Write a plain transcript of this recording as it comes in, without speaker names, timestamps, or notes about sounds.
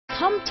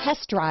Come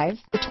test drive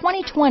the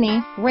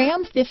 2020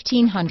 Ram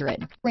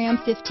 1500. Ram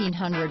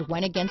 1500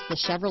 went against the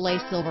Chevrolet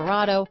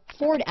Silverado,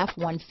 Ford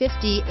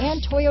F-150,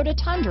 and Toyota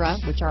Tundra,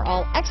 which are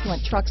all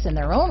excellent trucks in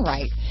their own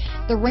right.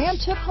 The Ram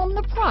took home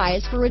the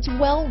prize for its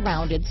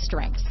well-rounded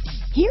strengths.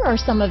 Here are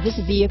some of this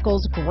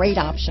vehicle's great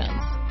options: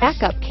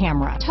 backup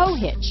camera, tow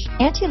hitch,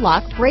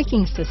 anti-lock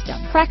braking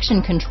system,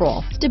 traction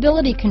control,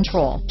 stability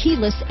control,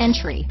 keyless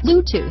entry,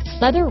 Bluetooth,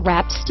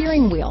 leather-wrapped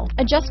steering wheel,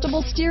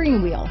 adjustable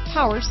steering wheel,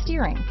 power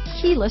steering,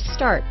 keyless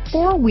start,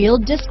 four-wheel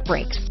disc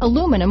brakes,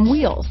 aluminum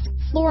wheels,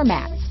 floor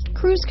mats,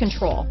 cruise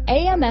control,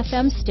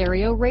 AM/FM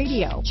stereo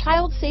radio,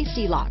 child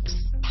safety locks,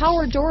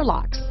 power door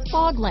locks,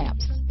 fog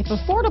lamps. If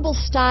affordable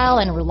style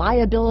and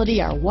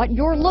reliability are what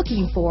you're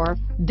looking for,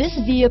 this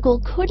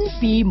vehicle couldn't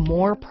be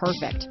more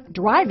perfect.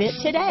 Drive it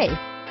today.